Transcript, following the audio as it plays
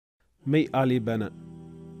Meet Ali Banat,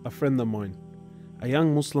 a friend of mine, a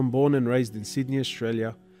young Muslim born and raised in Sydney,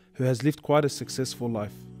 Australia, who has lived quite a successful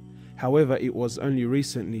life. However, it was only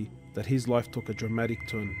recently that his life took a dramatic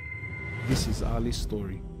turn. This is Ali's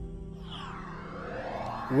story.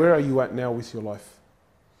 Where are you at now with your life?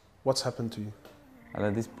 What's happened to you? And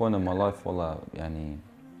at this point in my life, wallah,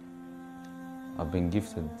 I've been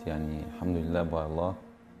gifted, alhamdulillah, by Allah,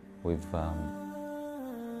 with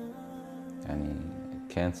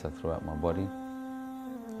cancer throughout my body,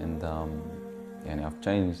 and I've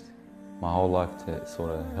changed my whole life to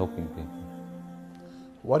sort of helping people.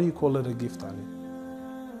 Why do you call it a gift, Ali?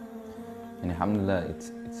 And alhamdulillah,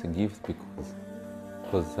 it's a gift because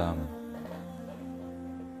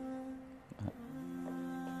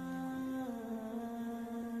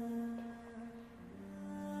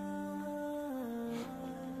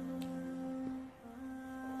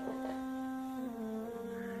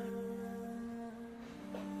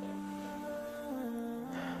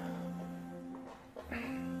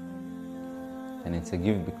and it's a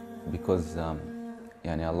gift because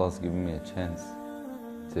Allah's given me a chance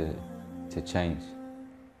to change.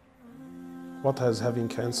 What has having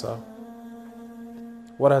cancer,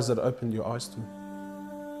 what has it opened your eyes to?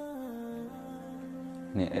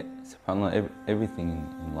 SubhanAllah, everything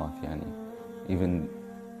in life,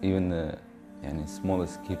 even the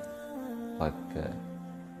smallest gift, like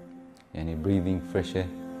breathing fresh air.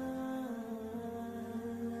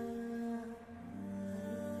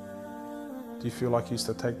 Do you feel like you used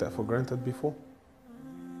to take that for granted before?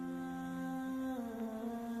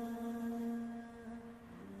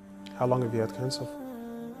 How long have you had cancer for?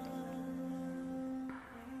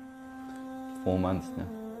 4 months now.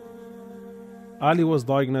 Ali was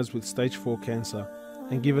diagnosed with stage 4 cancer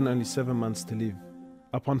and given only 7 months to live.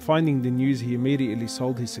 Upon finding the news, he immediately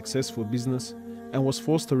sold his successful business and was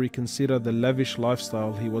forced to reconsider the lavish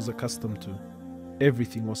lifestyle he was accustomed to.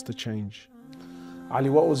 Everything was to change.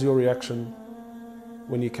 Ali, what was your reaction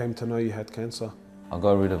when you came to know you had cancer? I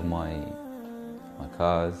got rid of my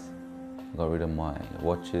cars, I got rid of my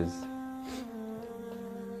watches,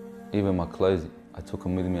 even my clothes. I took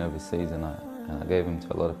them with me overseas and I gave them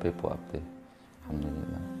to a lot of people up there,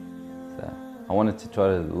 alhamdulillah. So I wanted to try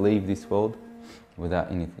to leave this world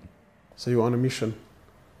without anything. So you were on a mission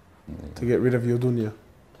to get rid of your dunya.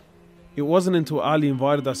 It wasn't until Ali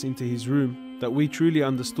invited us into his room that we truly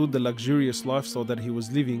understood the luxurious lifestyle that he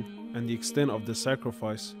was living and the extent of the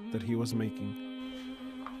sacrifice that he was making.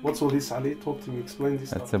 What's all this, Ali? Talk to me, explain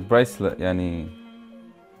this. It's a bracelet,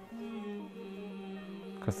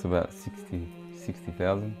 costs about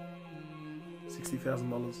 60,000.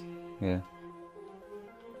 $60,000. Yeah.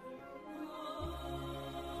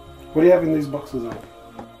 What do you have in these boxes, Ali?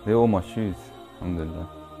 They're all my shoes, alhamdulillah.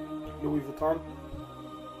 Louis Vuitton?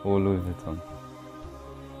 All Louis Vuitton.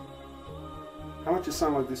 How much is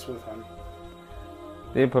something like this worth, Ali?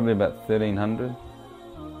 They're probably about 1,300.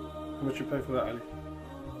 How much you pay for that, Ali?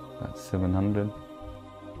 About 700.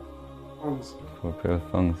 Thongs. For a pair of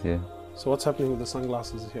thongs, yeah. So what's happening with the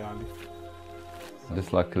sunglasses here, Ali? I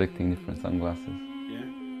just like collecting different sunglasses.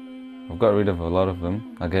 Yeah? I've got rid of a lot of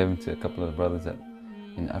them. I gave them to a couple of brothers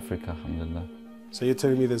in Africa, alhamdulillah. So you're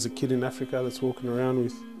telling me there's a kid in Africa that's walking around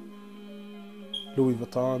with Louis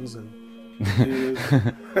Vuittons and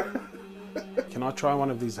Can I try one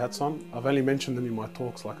of these hats on? I've only mentioned them in my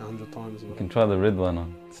talks like 100 times. You can try the red one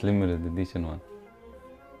on. It's limited edition one.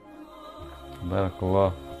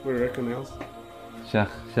 Barakallah. What do you reckon else? Sheikh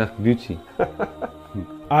Gucci.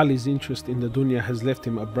 Ali's interest in the dunya has left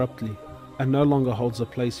him abruptly and no longer holds a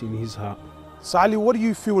place in his heart. So Ali, what do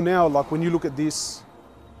you feel now like when you look at this?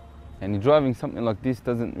 And driving something like this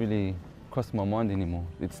doesn't really cross my mind anymore.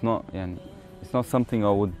 It's not something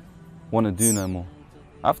I would want to do no more.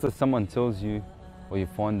 After someone tells you, or you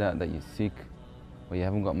find out that you're sick, or you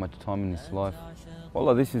haven't got much time in this life,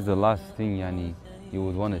 wallah, this is the last thing you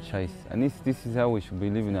would want to chase. And this is how we should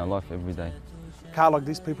be living our life every day. Car like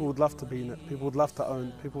this, people would love to be in it, people would love to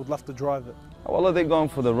own, people would love to drive it. Wallah, they're going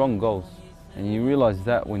for the wrong goals. And you realize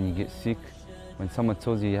that when you get sick, when someone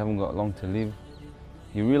tells you haven't got long to live,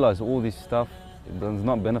 you realize all this stuff, it does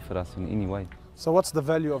not benefit us in any way. So what's the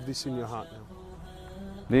value of this in your heart now?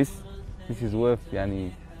 This is worth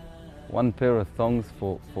one pair of thongs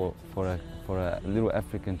for a little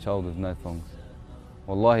African child with no thongs.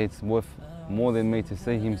 Wallahi, it's worth more than me to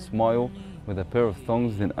see him smile with a pair of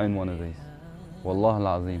thongs than own one of these. Wallah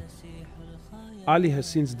al-Azim. Ali has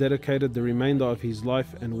since dedicated the remainder of his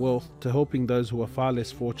life and wealth to helping those who are far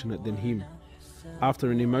less fortunate than him. After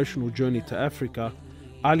an emotional journey to Africa,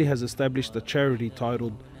 Ali has established a charity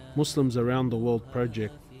titled Muslims Around the World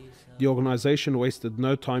Project. The organization wasted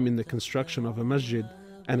no time in the construction of a masjid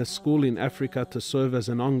and a school in Africa to serve as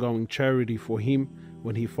an ongoing charity for him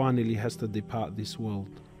when he finally has to depart this world.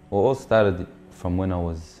 Well, it all started from when I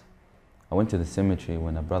went to the cemetery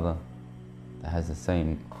when a brother that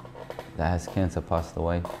has cancer passed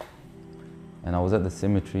away. And I was at the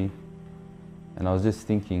cemetery and I was just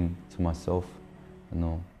thinking to myself,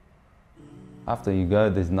 after you go,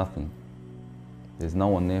 there's nothing. There's no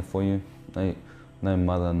one there for you. No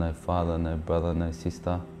mother, no father, no brother, no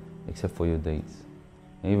sister, except for your deeds.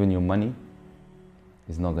 And even your money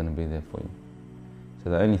is not going to be there for you.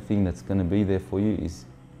 So the only thing that's going to be there for you is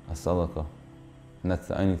a sadaqah. And that's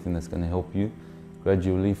the only thing that's going to help you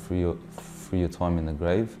gradually through your time in the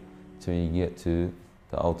grave till you get to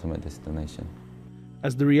the ultimate destination.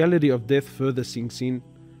 As the reality of death further sinks in,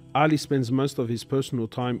 Ali spends most of his personal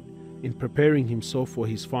time in preparing himself for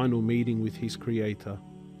his final meeting with his Creator,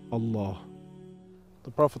 Allah.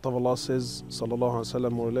 The Prophet of Allah says, sallallahu alaihi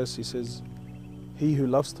wasallam, more or less, he says, he who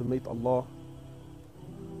loves to meet Allah,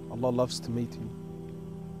 Allah loves to meet him.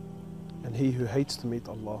 And he who hates to meet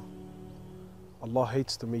Allah, Allah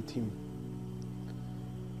hates to meet him.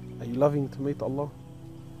 Are you loving to meet Allah?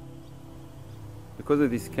 Because of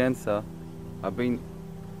this cancer, I've been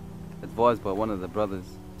advised by one of the brothers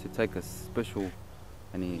to take a special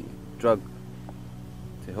drug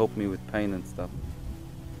to help me with pain and stuff.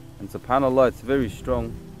 And subhanAllah, it's very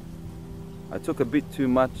strong. I took a bit too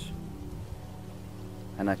much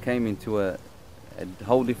and I came into a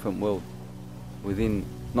whole different world within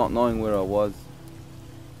not knowing where I was,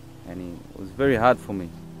 and it was very hard for me.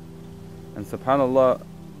 And subhanAllah,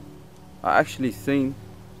 I actually seen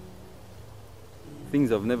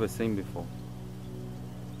things I've never seen before.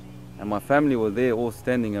 And my family were there all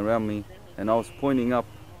standing around me, and I was pointing up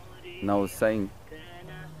and I was saying,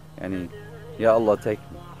 Ya Allah, take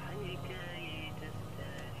me.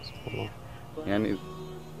 And it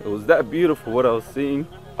was that beautiful what I was seeing.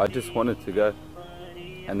 I just wanted to go.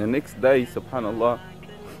 And the next day, subhanAllah,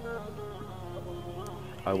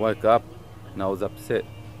 I woke up and I was upset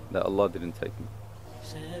that Allah didn't take me.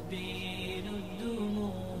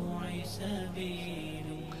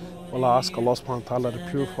 Well, I ask Allah subhanahu wa ta'ala to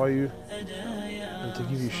purify you and to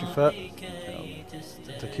give you shifa,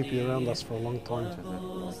 to keep you around us for a long time.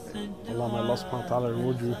 Allah, may Allah subhanahu wa ta'ala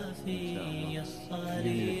reward you.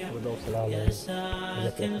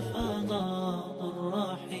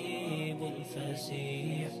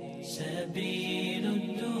 سبيل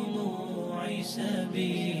الدموع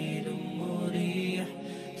سبيل مريح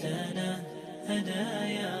تنهد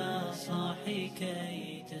يا صاحي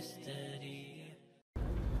كي تستريح.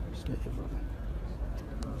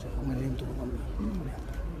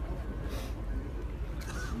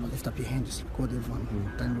 Lift up your hand, just record everyone.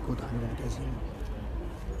 Don't record the whole goes in.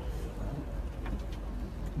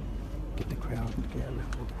 Get the crowd, get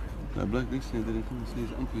around all the crowd. Dat blijkt niks in, dat ik kom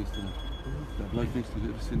steeds antwoorden. Dat blijkt niks, dat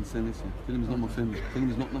is in niks. Film is not my family. Film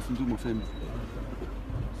is not nothing to do with my family.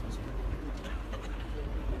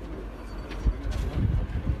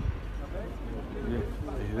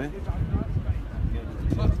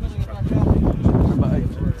 Number 8,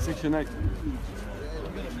 section 8.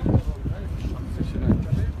 Section 8.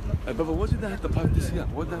 Hey, Baba, what did they have to pipe this here?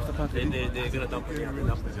 What did they have to pipe it in? They're gonna dump it here. They're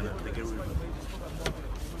gonna get rid of it.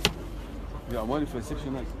 Yeah, I'm waiting for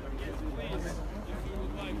section 8.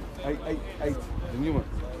 8, the new one.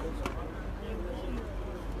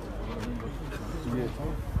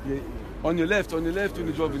 Yeah. On your left when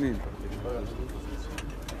you're driving in.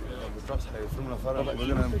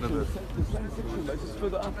 It's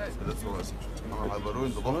further up.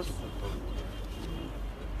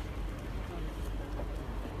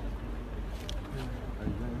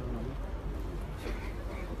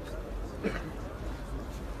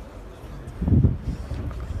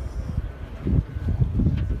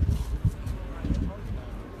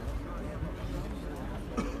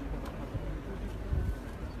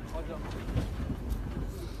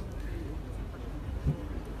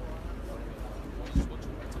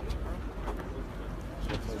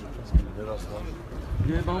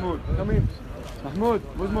 Yeah, Mahmoud, come in. Mahmoud,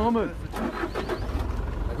 where's Mohammed?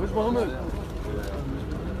 Where's Mohammed?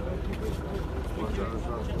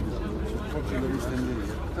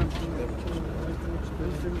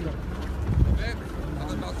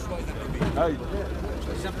 Hey.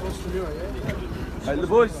 Hey, the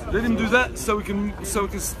boys, let him do that so we can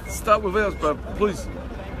start with ours, bro. Please.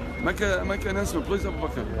 Make an announcement, please, Abu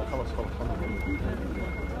Bakr.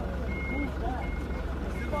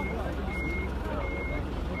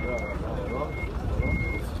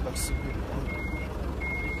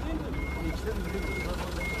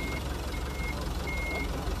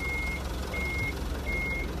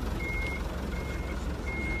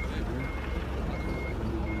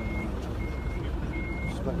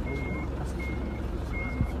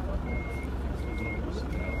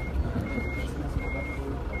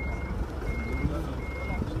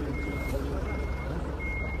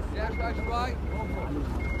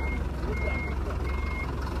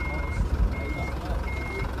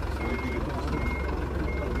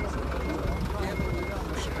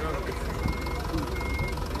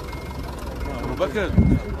 بكر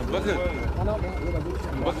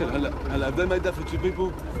هلا بدل ما يدفع تو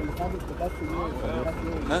بيبو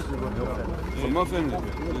ها؟ ما فهمت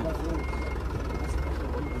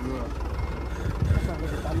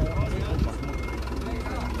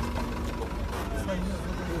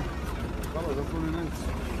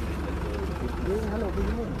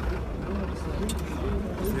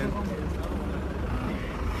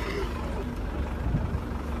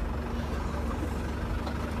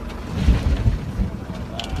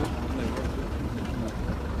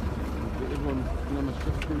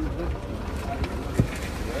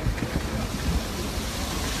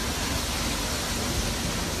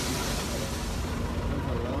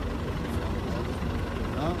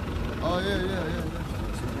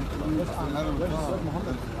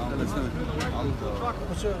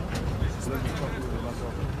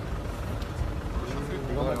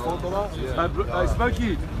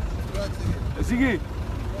Smokey, Ziggy,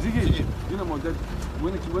 you know my dad.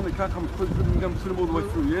 When the car comes, put him all the way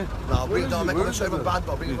through, yeah? No, I'll bring it down, make one show him bad,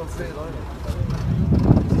 but I'll bring it on straight line.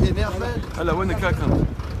 Is he Ahmed? Hello, when the car comes.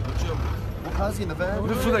 What car's he in the van?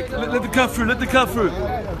 Let the car through, let the car through.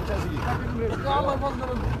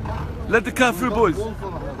 Let the car through, boys.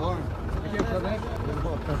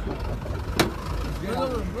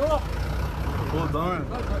 Hold on.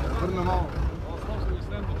 Put him out.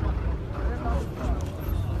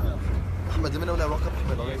 Ahmed, let me know when I rock up,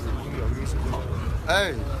 Ahmed.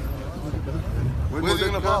 Hey!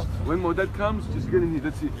 When my dad comes, just get in here,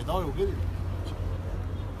 that's it.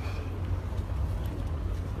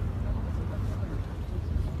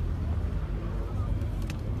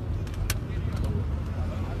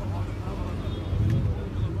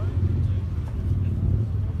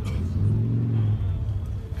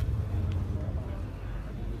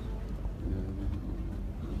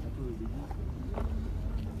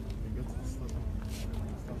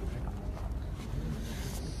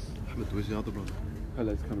 Where's the other brother?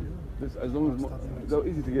 Hello, it's coming. Just as long as it's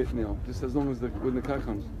easy to get now. Just as long as when the car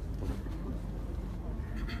comes.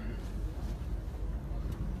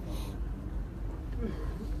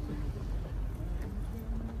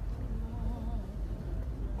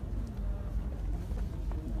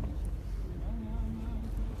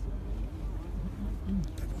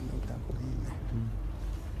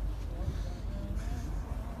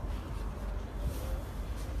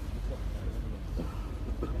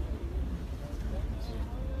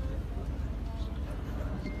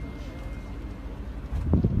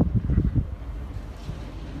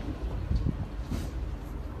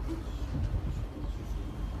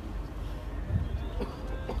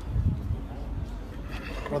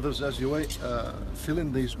 Brothers, as you wait, fill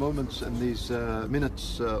in these moments and these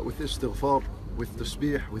minutes with istighfar, with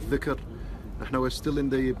tasbih, with dhikr. Now we're still in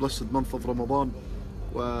the blessed month of Ramadan.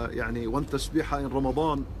 ويعني one tasbih in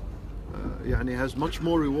Ramadan يعني has much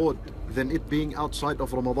more reward than it being outside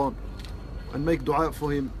of Ramadan. And make dua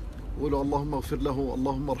for him. قولوا اللهم اغفر له,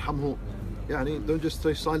 اللهم ارحمه. يعني don't just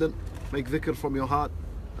stay silent. Make dhikr from your heart,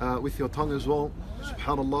 with your tongue as well.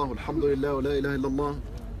 Subhanallah, alhamdulillah, wa la ilaha illallah.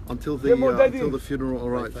 Until the funeral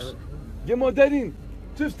arrives. Get my dad in.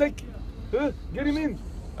 Tufs, take. Get him in.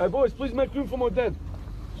 Hey boys, please make room for my dad.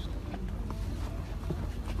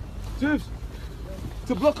 Tufs.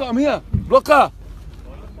 To Blocker, I'm here. Blocker.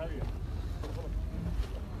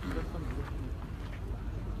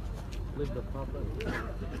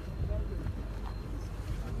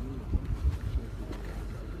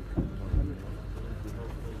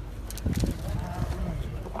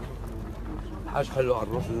 الحاج حلو على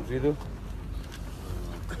الراس اذا تريده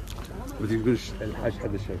ما تقولش الحاج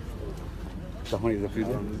هذا الشيء صحوني اذا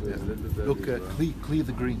تريده. Look, clear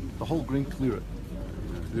the green, the whole green, clear it.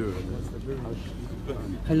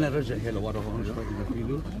 خلينا نرجع هنا ورا هون شوي اذا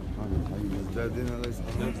تريده.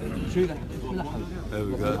 شو لحظه. There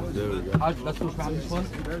we go. حاج لا تروح بعد شوي.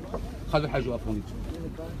 خلي الحاج يقف هون.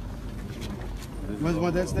 Where's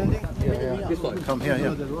my dad standing? Yeah. This side. Come here,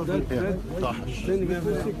 here.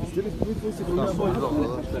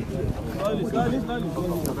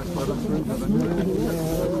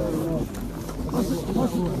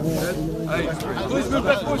 Hey, please move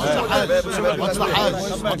back, boys. What's the Hajj?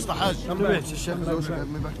 What's the Hajj?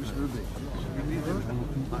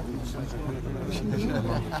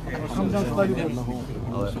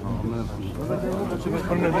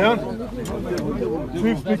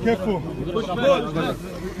 Chief, be careful.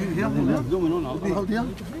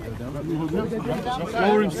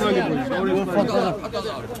 Lower him slowly, please. Lower him slowly.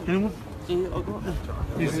 Can you move?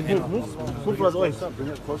 Move further away.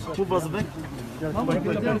 Move further back.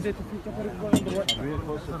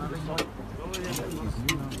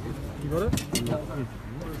 You got it?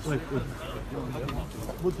 Wait.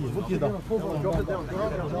 Put here down. Drop it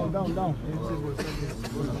down. Down.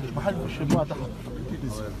 محل الشماعة تحت.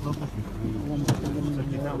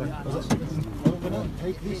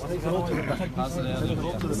 Take this, take it all to the back. Pass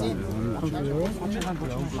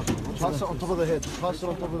it on top of the head. Pass it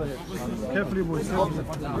on top of the head. Carefully, boys.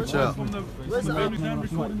 Watch out.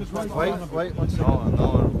 Wait, 1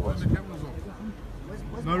 second.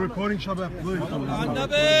 No recording, Shabab.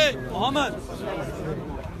 النبي محمد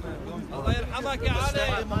الله يرحمك يا علي.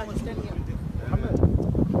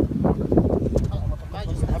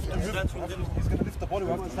 He's going to lift the body.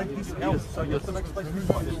 We have to take this out. So yes, the next place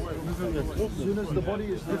move on. As soon as the body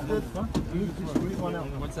is lifted, move one out.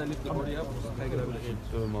 Once I lift the body up, take it over the head.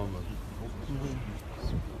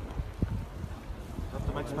 Have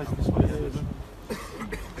to make space this way.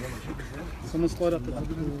 Someone slide up the back.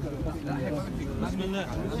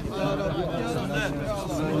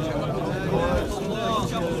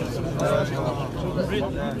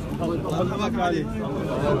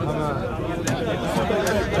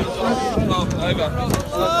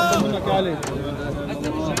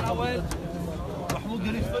 محمود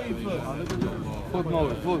قريب فوت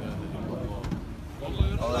موت فوت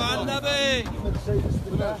على النبي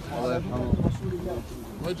الله يرحمه.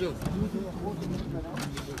 وجه.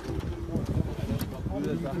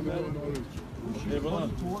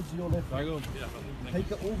 Towards your left. Take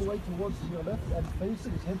it all the way towards your left and face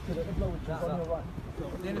his head to the Qibla, which is on your right.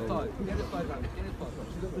 Get it tight. Get it tight. Get it tight.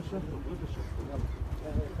 Take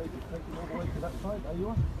it all the way to that side.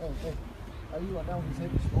 Aywa. Aywa. Now his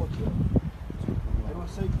head is towards you. Aywa.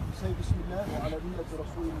 Say Bismillah wa ala millati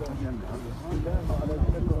Rasulillah. Bismillah wa ala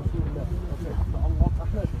millati Rasulillah. Okay.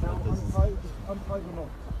 Ahmed, now untie the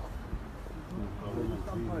knot.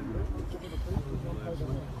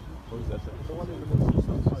 The one in the middle.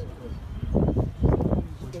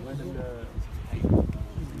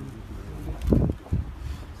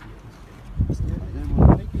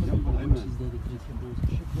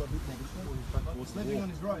 What's living on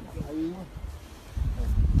his right?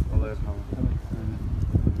 الله يرحمه.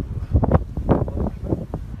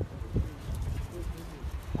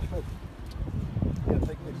 Yeah,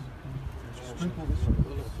 take this. Sprinkle this.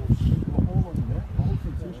 The whole on there. The whole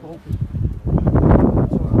thing. Finish the whole thing.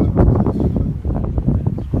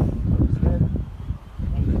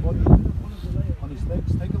 On his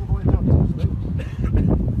legs. Take it all the way down to his legs.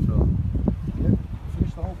 Yeah.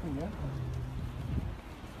 Finish the whole thing, yeah?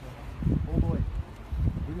 All the way.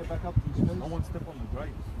 Bring it back up to his face. No one step on the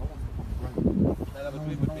grave. No one step on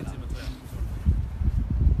the grave.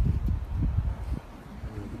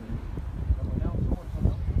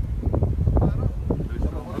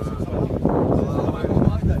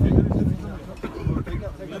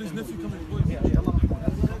 Let his nephew come in, boys.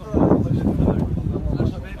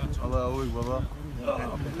 الله يقويك بابا.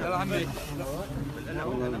 يلا عمي.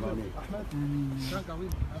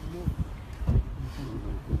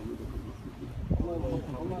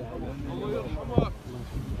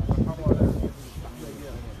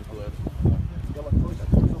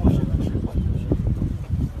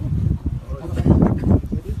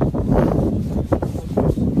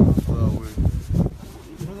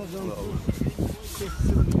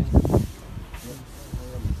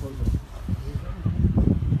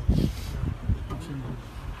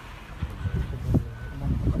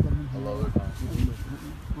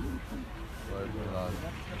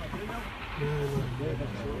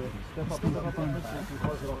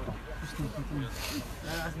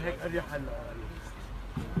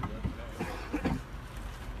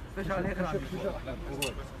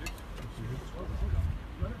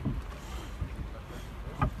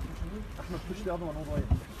 Ahmed, push the other one all the way.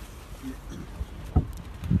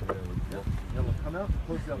 Yalla, come out,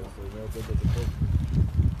 close the other one.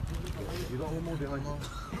 You got one more behind you.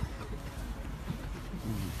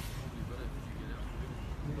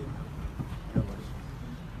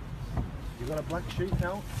 You got a black sheet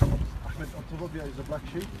now. Ahmed, on top of you is a black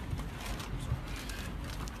sheet.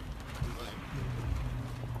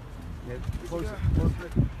 Yeah, close it, close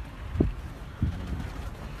it.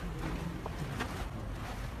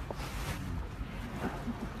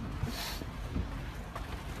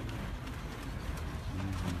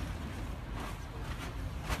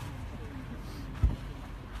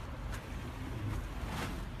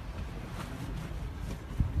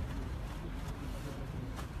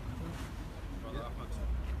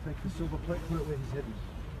 Take the silver plate, put it where his head is.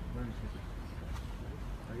 Where his head is.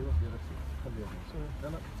 أيوة يا رسول. خلي لا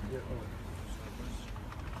لا يا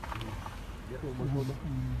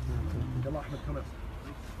يلا أحمد come out.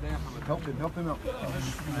 Help him out.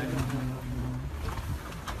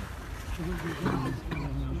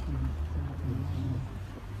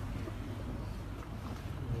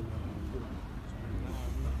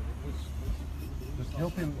 Just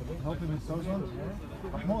help him with those ones.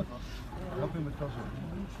 Mahmoud, help him with those ones.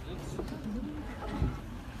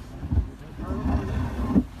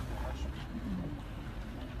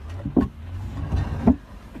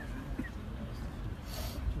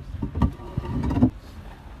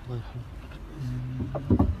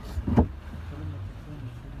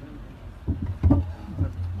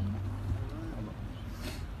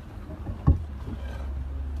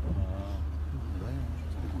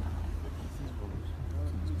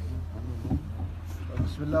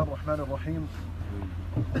 بسم الله الرحمن الرحيم.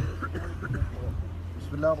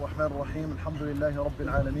 بسم الله الرحمن الرحيم. الحمد لله رب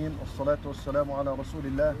العالمين والصلاة والسلام على رسول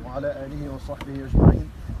الله وعلى آله وصحبه أجمعين.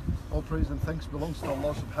 All praise and thanks belongs to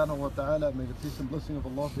Allah subhanahu wa ta'ala. May the peace and blessing of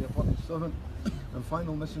Allah be upon His servant and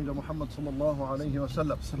final messenger Muhammad sallallahu alayhi wa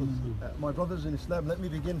sallam. My brothers in Islam, let me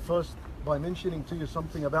begin first by mentioning to you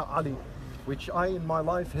something about Ali, which I in my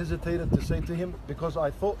life hesitated to say to him because I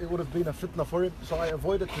thought it would have been a fitna for him, so I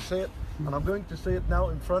avoided to say it, and I'm going to say it now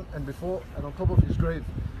in front and before and on top of his grave.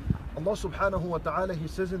 Allah subhanahu wa ta'ala, He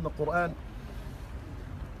says in the Quran,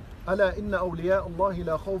 ألا إن أولياء الله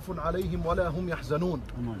لا خوف عليهم ولا هم يحزنون.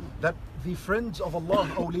 That the friends of Allah,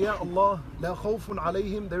 awliya Allah, لا خوف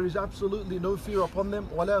عليهم, there is absolutely no fear upon them,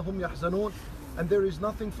 ولا هم يحزنون, and there is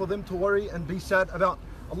nothing for them to worry and be sad about.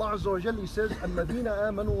 Allah Azza wa Jalla says, الذين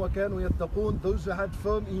آمنوا وكانوا يتقون, those who had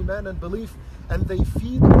firm iman and belief and they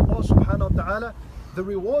feed Allah subhanahu wa ta'ala, the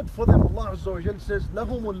reward for them, Allah Azza wa Jalla says,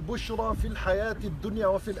 لهم البشرى في الحياة الدنيا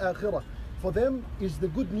وفي الآخرة. For them is the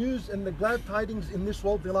good news and the glad tidings in this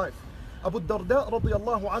worldly life. Abu Darda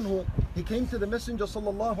radiyallahu anhu, he came to the Messenger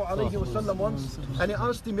sallallahu alayhi wa sallam once and he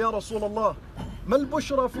asked him, Ya Rasulullah, ما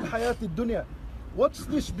البشرى في الحياة الدنيا? What's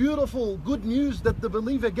this beautiful good news that the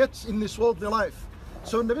believer gets in this worldly life?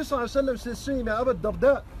 So Nabi sallallahu alayhi wa sallam says to him, Ya Abu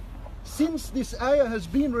Darda, since this ayah has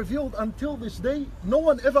been revealed until this day, no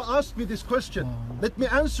one ever asked me this question. Let me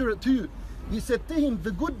answer it to you. He said to him,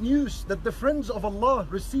 the good news that the friends of Allah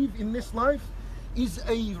receive in this life is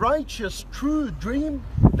a righteous, true dream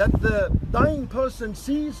that the dying person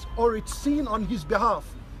sees or it's seen on his behalf.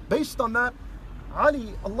 Based on that,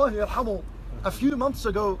 Ali, Allah yarhamu, a few months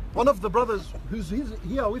ago, one of the brothers who's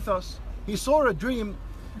here with us, he saw a dream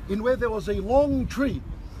in where there was a long tree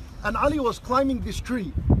and Ali was climbing this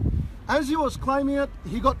tree. As he was climbing it,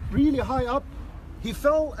 he got really high up, he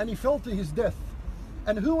fell and he fell to his death.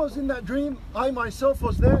 And who was in that dream? I myself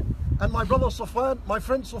was there, and my brother Safwan, my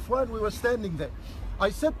friend Safwan, we were standing there. I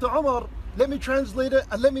said to Umar, let me translate it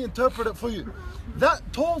and let me interpret it for you. That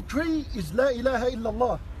tall tree is La ilaha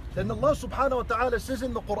illallah. Then Allah subhanahu wa ta'ala says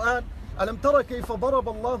in the Quran, أَلَمْ تَرَ كَيْفَ ضَرَبَ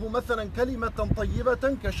اللَّهُ مَثَلًا كَلِمَةً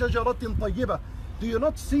طَيِّبَةً كَشَجَرَةٍ طَيِّبَةٍ. Do you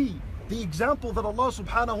not see the example that Allah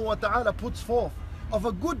subhanahu wa ta'ala puts forth of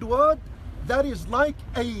a good word that is like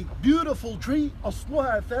a beautiful tree,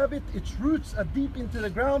 أصلها ثابت, its roots are deep into the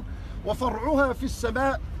ground, وفرعها في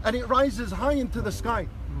السماء, and it rises high into the sky.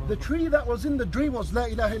 The tree that was in the dream was La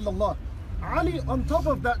ilaha illallah. Ali on top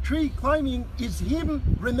of that tree climbing is him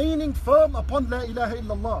remaining firm upon La ilaha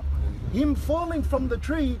illallah. Him falling from the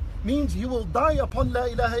tree means he will die upon La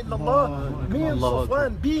ilaha illallah. Me and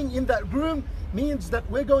Safwan being in that room means that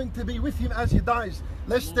we're going to be with him as he dies.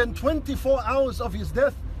 Less than 24 hours of his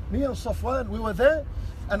death, me and Safwan, we were there,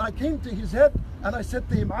 and I came to his head and I said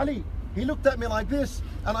to him, Ali. He looked at me like this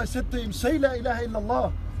and I said to him, say La ilaha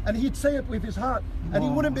illallah, and he'd say it with his heart and he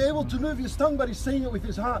wouldn't be able to move his tongue, but he's saying it with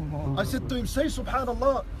his heart. I said to him, say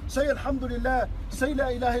Subhanallah, say Alhamdulillah, say La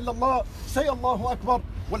ilaha illallah, say Allahu Akbar,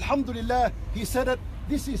 Walhamdulillah. He said it.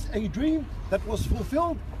 This is a dream that was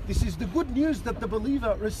fulfilled. This is the good news that the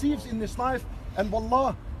believer receives in this life, and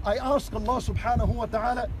wallah, I ask Allah subhanahu wa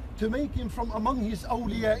ta'ala to make him from among his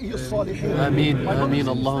awliya'i as-salihin. Ameen, ameen,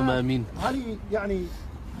 Allahumma ameen. Ali,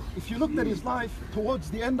 if you looked at his life towards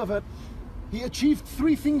the end of it, he achieved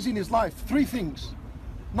three things in his life. Three things.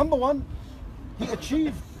 Number one, he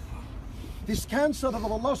achieved this cancer that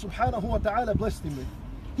Allah subhanahu wa ta'ala blessed him with.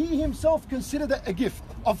 He himself considered it a gift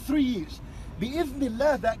of 3 years.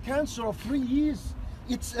 Bi-idhnillah, that cancer of 3 years,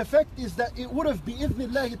 its effect is that it would have,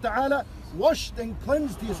 bi-idhnillah ta'ala, washed and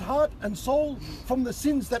cleansed his heart and soul from the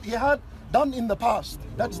sins that he had done in the past.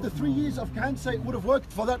 That's the 3 years of cancer. It would have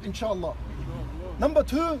worked for that, inshallah. Number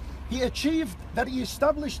two, he achieved that he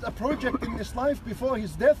established a project in his life before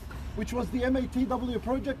his death which was the MATW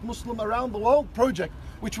project, Muslim Around the World project,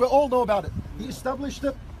 which we all know about it. He established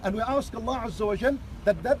it, and we ask Allah Azza wa Jal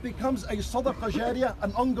that becomes a sadaqah jariyah,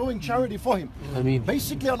 an ongoing charity for him. Ameen.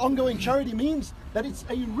 Basically, an ongoing charity means that it's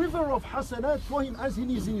a river of hasanat for him as he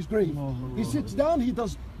is in his grave. He sits down, he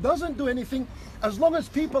doesn't do anything. As long as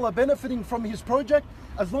people are benefiting from his project,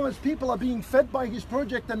 as long as people are being fed by his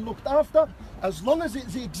project and looked after, as long as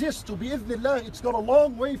it exists, to bi'idhnillah, it's got a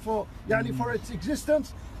long way for its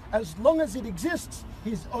existence. As long as it exists,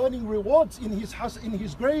 he's earning rewards in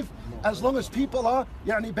his grave, as long as people are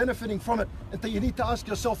benefiting from it. And you need to ask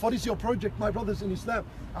yourself, what is your project, my brothers in Islam?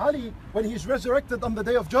 Ali, when he's resurrected on the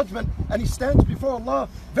Day of Judgment and he stands before Allah,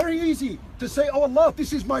 very easy to say, oh Allah,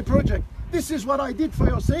 this is my project. This is what I did for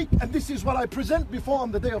your sake, and this is what I present before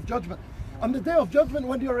on the Day of Judgment. On the Day of Judgment,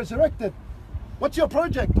 when you're resurrected, what's your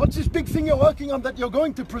project? What's this big thing you're working on that you're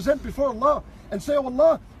going to present before Allah and say, oh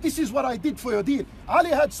Allah, this is what I did for your deed? Ali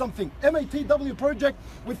had something, MATW project,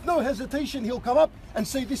 with no hesitation he'll come up and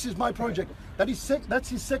say, this is my project. That's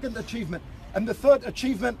his second achievement. And the third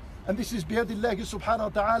achievement, and this is biyadillahi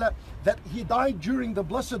subhanahu wa ta'ala, that he died during the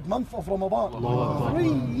blessed month of Ramadan. 3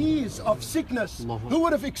 years of sickness. Who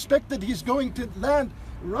would have expected he's going to land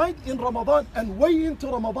right in Ramadan and way into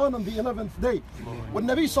Ramadan on the 11th day? When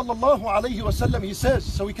Nabi sallallahu alayhi wa sallam, he says,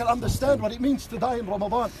 so we can understand what it means to die in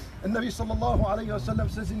Ramadan. And Nabi sallallahu alayhi wa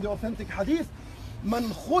sallam says in the authentic hadith, Man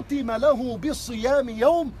khutima lahu bisiyami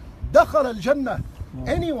yawm dakhal al-jannah.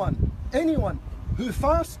 Anyone who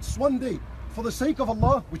fasts one day for the sake of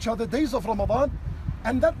Allah, which are the days of Ramadan,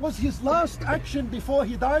 and that was his last action before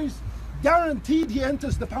he dies, guaranteed he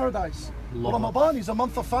enters the paradise. Ramadan is a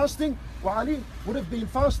month of fasting. Ali would have been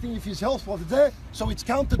fasting if his health was there, so it's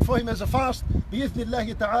counted for him as a fast.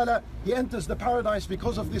 Bi-idhnillahi ta'ala, he enters the paradise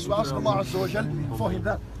because of this. We ask Allah Azza wa Jal for him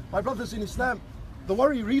that. My brothers in Islam, the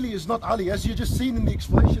worry really is not Ali. As you just seen in the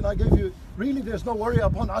explanation I gave you, really there's no worry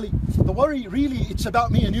upon Ali. The worry really, it's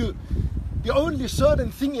about me and you. The only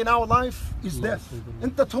certain thing in our life is death.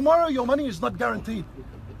 And tomorrow your money is not guaranteed.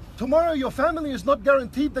 Tomorrow your family is not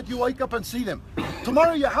guaranteed that you wake up and see them.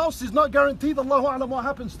 Tomorrow your house is not guaranteed, Allahu A'lam what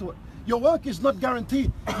happens to it. Your work is not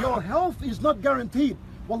guaranteed. Your health is not guaranteed.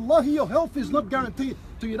 Wallahi, your health is not guaranteed.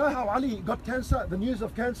 Do you know how Ali got cancer, the news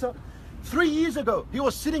of cancer? 3 years ago, he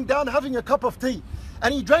was sitting down having a cup of tea,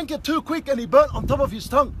 and he drank it too quick and he burnt on top of his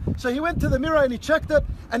tongue. So he went to the mirror and he checked it,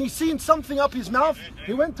 and he seen something up his mouth.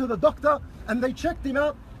 He went to the doctor and they checked him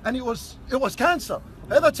out, and it was cancer.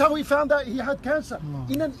 That's how he found out he had cancer.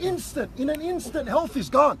 In an instant, health is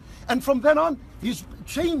gone. And from then on, he's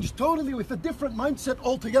changed totally with a different mindset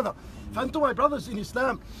altogether. And to my brothers in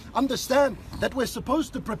Islam, understand that we're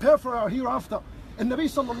supposed to prepare for our hereafter. And Nabi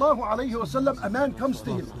sallallahu alayhi wa sallam, a man comes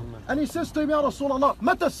to him and he says to him, Ya Rasulullah,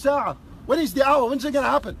 Mata as-sa'a? When is the hour? When's it going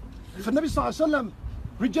to happen? For Nabi sallallahu alayhi wa sallam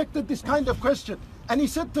rejected this kind of question. And he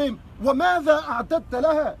said to him, وَمَاذَا أَعْدَدْتَ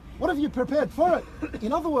لَهَا? What have you prepared for it?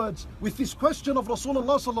 In other words, with this question of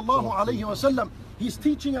Rasulullah sallallahu alayhi wa sallam, he's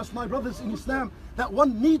teaching us, my brothers in Islam, that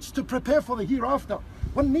one needs to prepare for the hereafter.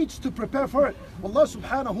 One needs to prepare for it. Allah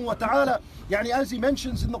subhanahu wa ta'ala, as he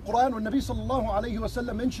mentions in the Quran, when Nabi sallallahu alayhi wa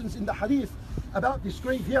sallam mentions in the hadith about this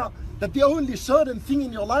grave here, that the only certain thing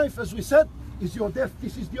in your life, as we said, is your death.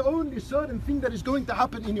 This is the only certain thing that is going to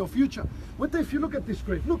happen in your future. What if you look at this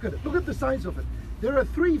grave? Look at it. Look at the size of it. There are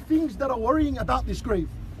 3 things that are worrying about this grave.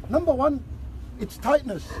 Number 1, it's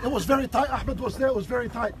tightness. It was very tight. Ahmed was there. It was very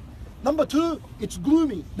tight. Number 2, it's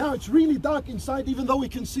gloomy. Now it's really dark inside, even though we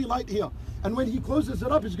can see light here. And when he closes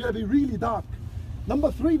it up, it's going to be really dark.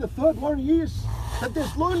 Number 3, the third worry is that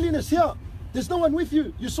there's loneliness here. There's no one with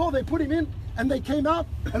you. You saw they put him in and they came out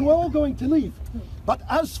and we're all going to leave. But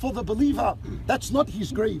as for the believer, that's not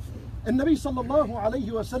his grave. And Nabi sallallahu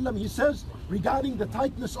alayhi wa sallam, he says regarding the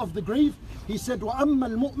tightness of the grave, he said,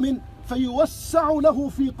 وَأَمَّا الْمُؤْمِنِ فَيُوَسَّعُ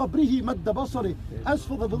لَهُ فِي قَبْرِهِ مَدَّ بَصَرِهِ. As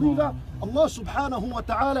for the believer, Allah subhanahu wa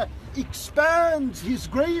ta'ala expands his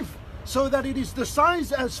grave so that it is the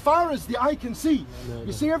size as far as the eye can see.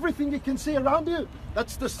 You see everything you can see around you?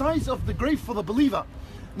 That's the size of the grave for the believer.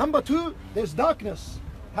 Number 2, there's darkness.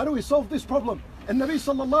 How do we solve this problem? And Nabi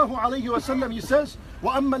sallallahu alayhi wa sallam, he says,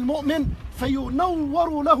 وَأَمَّا الْمُؤْمِنِ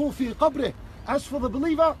فَيُنَوَّرُ لَهُ فِي قَبْرِهِ. As for the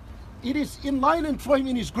believer, it is enlightened for him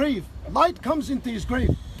in his grave. Light comes into his grave.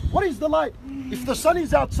 What is the light? If the sun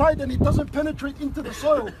is outside and it doesn't penetrate into the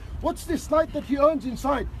soil, what's this light that he earns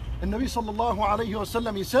inside? And Nabi sallallahu alayhi wa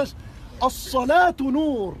sallam, he says, الصلاة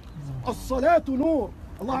نور. الصلاة نور.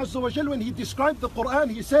 Allah Azza wa Jal, when he described the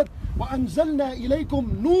Quran, he said, وَأَنزَلْنَا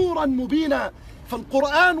إِلَيْكُمْ نُورًا مُبِينًا.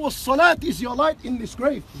 فالقرآن والصلاة is your light in this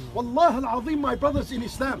grave. Wallah al-Azim, my brothers in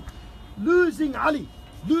Islam, losing Ali,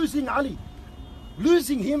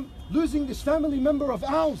 losing him, losing this family member of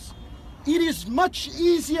ours, it is much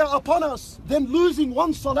easier upon us than losing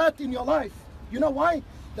one salat in your life. You know why?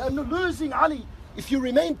 Losing Ali, if you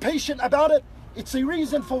remain patient about it, it's a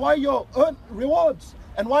reason for why you earn rewards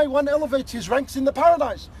and why one elevates his ranks in the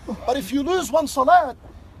paradise. But if you lose one salat,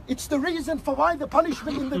 it's the reason for why the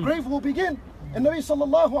punishment in the grave will begin. And Nabi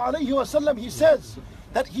sallallahu alayhi wasallam, he says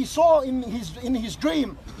that he saw in his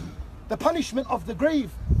dream the punishment of the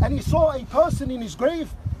grave, and he saw a person in his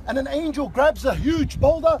grave, and an angel grabs a huge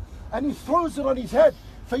boulder and he throws it on his head.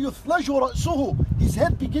 فَيُثْلَجُ رَأْسُهُ, his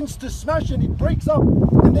head begins to smash and it breaks up,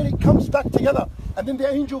 and then it comes back together. And then the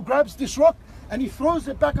angel grabs this rock and he throws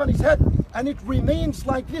it back on his head, and it remains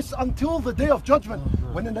like this until the day of judgment.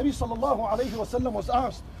 When the Nabi sallallahu alayhi wasallam was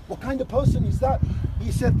asked, what kind of person is that?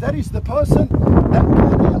 He said, that is the person that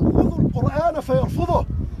يَأْخُذُ الْقُرْآنَ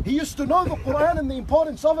فَيَرْفُضُهُ. He used to know the Quran and the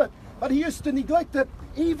importance of it, but he used to neglect it.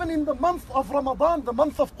 Even in the month of Ramadan, the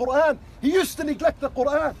month of Quran, he used to neglect the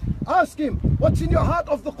Quran. Ask him, what's in your heart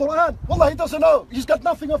of the Quran? Wallah, he doesn't know. He's got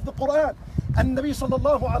nothing of the Quran. And Nabi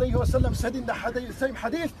sallallahu alayhi wasallam said in the same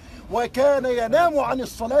hadith, وَكَانَ يَنَامُ عَنِ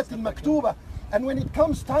الصَّلَاةِ الْمَكْتُوبَةِ. And when it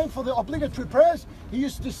comes time for the obligatory prayers, he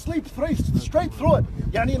used to sleep straight through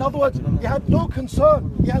it. Yani, in other words, he had no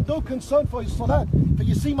concern. He had no concern for his salat. But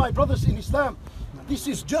you see, my brothers in Islam, this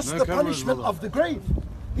is just the punishment of the grave.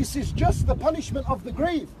 This is just the punishment of the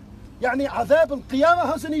grave. Yani, Adhab al-Qiyamah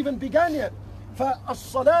hasn't even begun yet.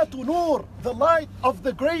 فَالصَّلَاةُ نُور, the light of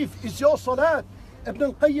the grave is your salat. Ibn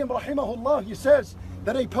al-Qayyim rahimahullah, he says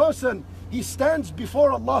that a person, he stands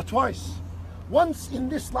before Allah twice. Once in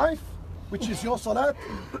this life, which is your salat,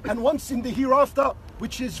 and once in the hereafter,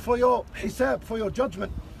 which is for your hisab, for your judgment.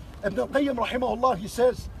 Ibn al-Qayyim rahimahullah, he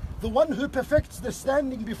says, the one who perfects the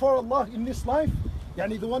standing before Allah in this life,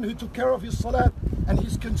 yani the one who took care of his salat and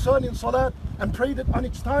his concern in salat and prayed it on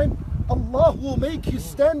its time, Allah will make his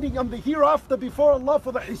standing on the hereafter before Allah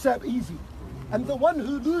for the hisab easy. And the one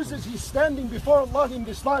who loses his standing before Allah in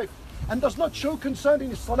this life and does not show concern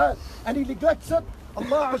in his salat and he neglects it,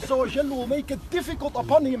 Allah Azza wa Jalla will make it difficult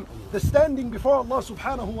upon him, the standing before Allah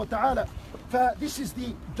subhanahu wa ta'ala. This is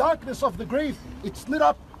the darkness of the grave. It's lit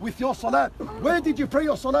up with your salat. Where did you pray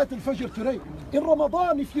your salat al-fajr today? In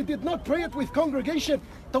Ramadan, if you did not pray it with congregation,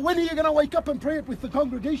 then when are you going to wake up and pray it with the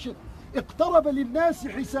congregation? اقترب للناس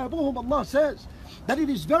حسابهم, Allah says that it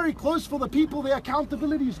is very close for the people, their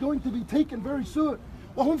accountability is going to be taken very soon.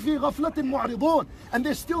 وهم في غفلة معرضون, and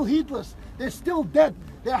they're still heedless, they're still dead,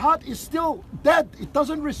 their heart is still dead, it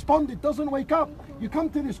doesn't respond, it doesn't wake up. You come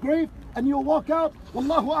to this grave and you walk out,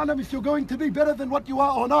 Wallahu a'lam if you're going to be better than what you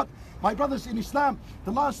are or not. My brothers in Islam,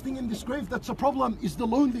 the last thing in this grave that's a problem is the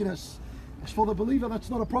loneliness. As for the believer, that's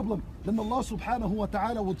not a problem. Then Allah subhanahu wa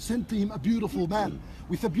ta'ala would send to him a beautiful man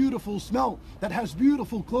with a beautiful smell that has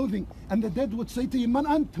beautiful clothing, and the dead would say to him, Man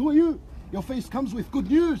ant, who are you? Your face comes with good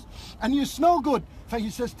news and you smell good. So he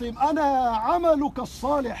says to him, Ana amaluka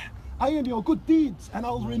salih, I am your good deeds, and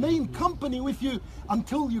I'll remain company with you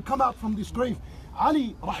until you come out from this grave.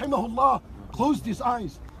 Ali rahimahullah closed his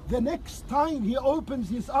eyes. The next time he opens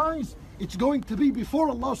his eyes, it's going to be before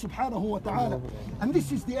Allah subhanahu wa ta'ala. And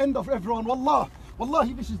this is the end of everyone.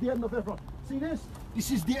 Wallahi, this is the end of everyone. See this?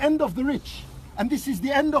 This is the end of the rich. And this is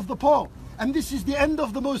the end of the poor. And this is the end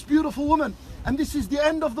of the most beautiful woman. And this is the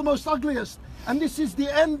end of the most ugliest. And this is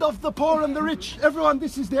the end of the poor and the rich. Everyone,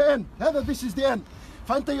 this is the end. This is the end.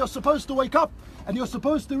 Fanta, you're supposed to wake up and you're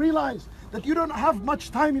supposed to realize that you don't have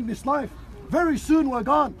much time in this life. Very soon we're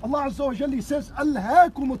gone. Allah Azza wa Jalla says,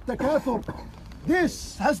 Alhaakum at-takathur.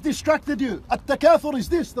 This has distracted you. At-takathur is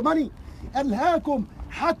this, the money. Alhaakum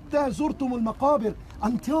hatta zurtum al-maqabir.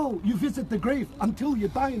 Until you visit the grave, until you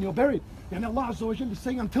die and you're buried. And Allah Azza wa Jalla is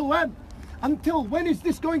saying, until when? Until when is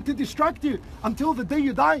this going to distract you? Until the day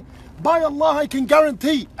you die? By Allah, I can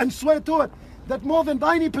guarantee and swear to it that more than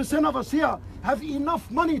 90% of us here have enough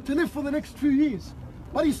money to live for the next few years.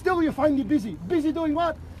 But still you find you busy. Busy doing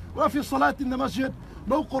what? Rafi salat in the masjid,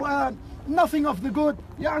 no Quran, nothing of the good.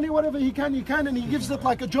 Yani whatever he can, and he gives it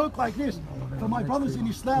like a joke like this. For my brothers in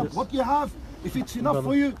Islam, what you have, if it's enough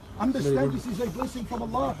for you, understand this is a blessing from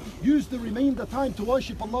Allah. Use the remainder time to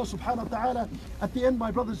worship Allah subhanahu wa ta'ala. At the end,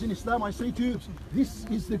 my brothers in Islam, I say to you, this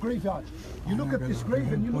is the graveyard. You look at this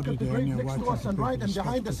grave and you look at the grave next to us and right and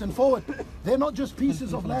behind us and forward. They're not just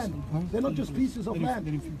pieces of land. They're not just pieces of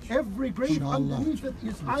land. Every grave underneath it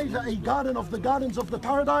is either a garden of the gardens of the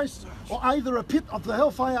paradise or either a pit of the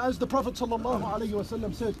hellfire, as the Prophet sallallahu alaihi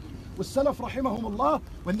wasallam said. With Salaf rahimahumullah,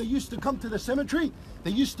 when they used to come to the cemetery, they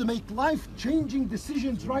used to make life-changing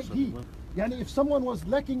decisions right here. Yani if someone was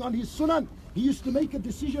lacking on his sunan, he used to make a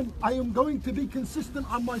decision, I am going to be consistent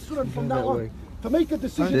on my sunan from now on. To make a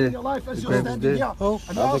decision in your life as you're standing here.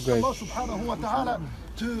 And ask Allah subhanahu wa ta'ala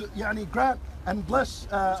to grant and bless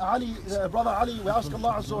Ali, brother Ali. We ask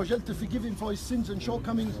Allah Azza wa Jal to forgive him for his sins and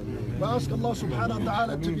shortcomings. We ask Allah subhanahu wa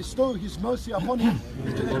ta'ala to bestow his mercy upon him,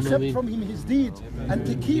 to accept from him his deeds, and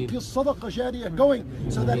to keep his sadaqah jariyah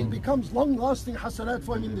going so that it becomes long-lasting hasanat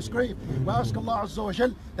for him in this grave. We ask Allah Azza wa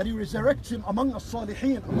Jal that he resurrects him among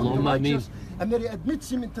as-salihin, among the righteous, and that he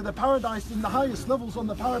admits him into the paradise, in the highest levels on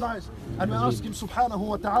the paradise. And we ask him subhanahu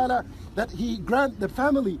wa ta'ala that he grant the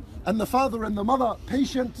family and the father and the mother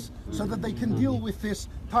patience so that they can deal with this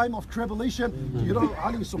time of tribulation. You know,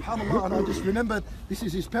 Ali, subhanallah, and I just remembered, this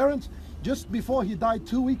is his parents. Just before he died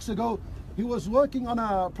 2 weeks ago, he was working on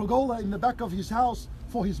a pergola in the back of his house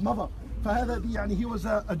for his mother. He was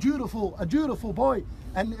a dutiful boy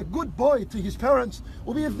and a good boy to his parents.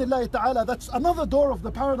 Ta'ala, that's another door of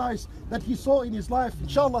the paradise that he saw in his life.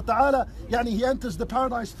 Inshallah ta'ala, he enters the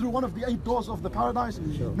paradise through one of the 8 doors of the paradise.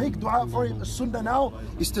 Make dua for him. The sunnah now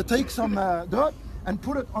is to take some dirt and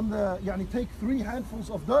put it on the, take 3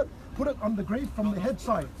 handfuls of dirt, put it on the grave from the head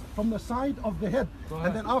side, from the side of the head.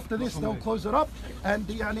 And then after this, they'll close it up. And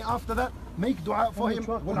after that, make dua for him.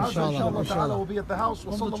 Inshallah ta'ala will be at the house.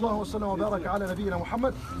 Wa sallallahu wa sallam wa baraka ala nabiyyina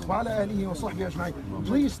Muhammad wa ala alihi wa sahbihi ajma'in.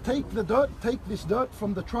 Please take the dirt, take this dirt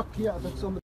from the truck here that's on the